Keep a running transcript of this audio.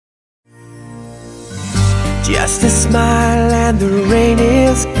Just a smile and the rain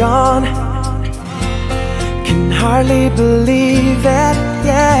is gone. Can hardly believe it,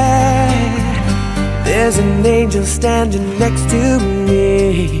 yeah. There's an angel standing next to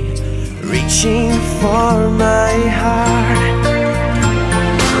me, reaching for my heart.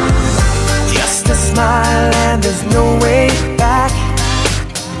 Just a smile and there's no way back.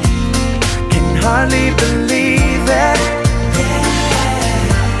 Can hardly believe it, yeah.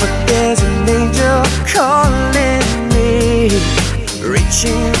 But there's an angel calling me,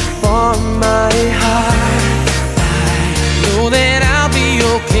 reaching for my heart. I know that I'll be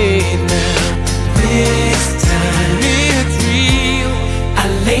okay now. This time it's real. I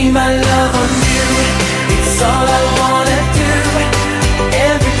lay my love on you. It's all I wanna do.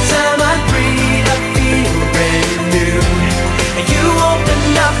 Every time I breathe, I feel brand new. You open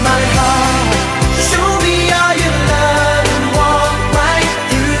up my heart, show me all your love and walk right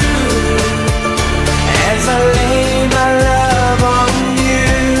through. As I lay my love on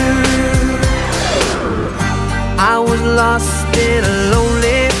you. I was lost in a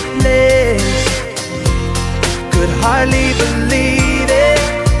lonely place, could hardly believe it,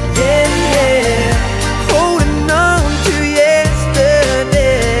 yeah, yeah. Holding on to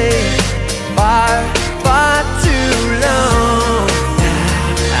yesterday, far, far too long.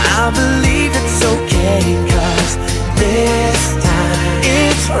 I believe it's okay, 'cause this time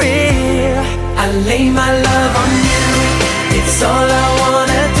it's real. I lay my love on you, it's all I want.